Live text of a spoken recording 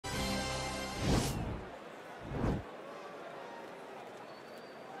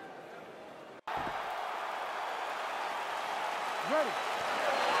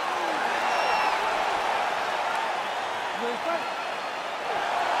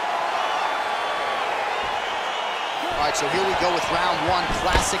All right, so here we go with round one.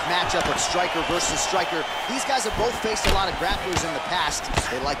 Classic matchup of striker versus striker. These guys have both faced a lot of grapplers in the past.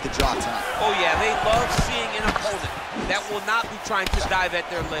 They like the jaw tonight. Oh, yeah, they love seeing an opponent that will not be trying to dive at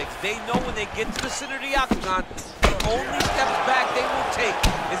their legs. They know when they get to the center of the octagon, the only steps back they will take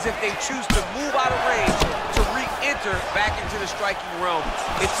is if they choose to move out of range to re-enter back into the striking realm.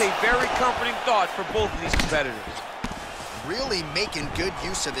 It's a very comforting thought for both of these competitors. Really making good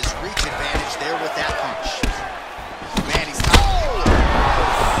use of his reach advantage there with that punch. Man, he's... Oh!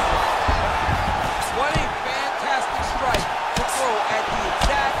 What a fantastic strike to throw at the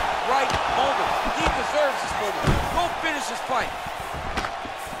exact right moment. He deserves this moment. Go finish this fight.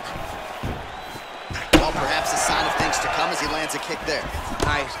 Well, perhaps a sign of things to come as he lands a kick there.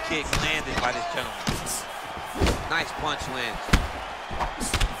 Nice kick landed by this gentleman. Nice punch lands.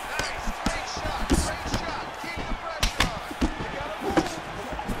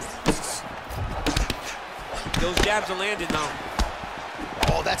 Those jabs are landed now.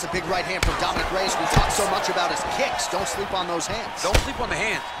 Oh, that's a big right hand from Dominick Reyes. We talk so much about his kicks. Don't sleep on those hands. Don't sleep on the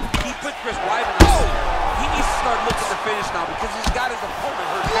hands. He puts Chris wide enough. Oh! He needs to start looking to finish now because he's got his opponent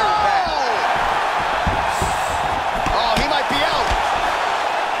hurt very bad. Oh, he might be out.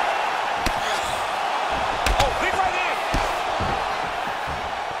 Oh, big right hand.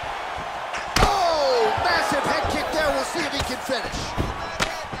 Oh, massive head kick there. We'll see if he can finish.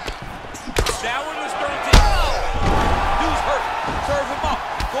 That one was thrown to Dude's hurt. Serve him up.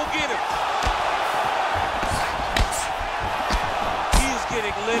 Go get him. He's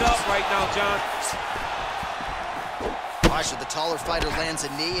getting lit up right now, John. All right, so the taller fighter lands a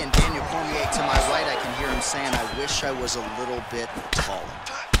knee, and Daniel Cormier to my right, I can hear him saying, I wish I was a little bit taller.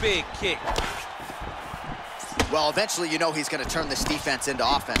 Big kick. Well, eventually, you know he's going to turn this defense into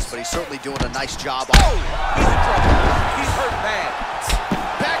offense, but he's certainly doing a nice job. Oh, he's in trouble. He's hurt bad.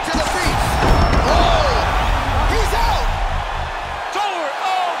 Back to the feet. Oh, he's out. Forward.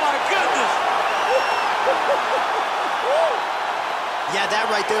 Oh, my goodness. Yeah,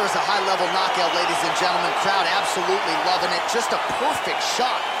 that right there is a high-level knockout, ladies and gentlemen. Crowd absolutely loving it. Just a perfect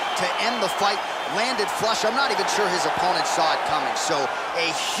shot to end the fight. Landed flush. I'm not even sure his opponent saw it coming. So a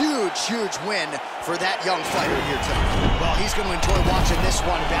huge, huge win for that young fighter here tonight. Well, he's going to enjoy watching this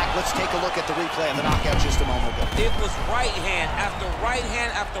one back. Let's take a look at the replay of the knockout just a moment ago. It was right hand after right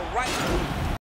hand after right hand.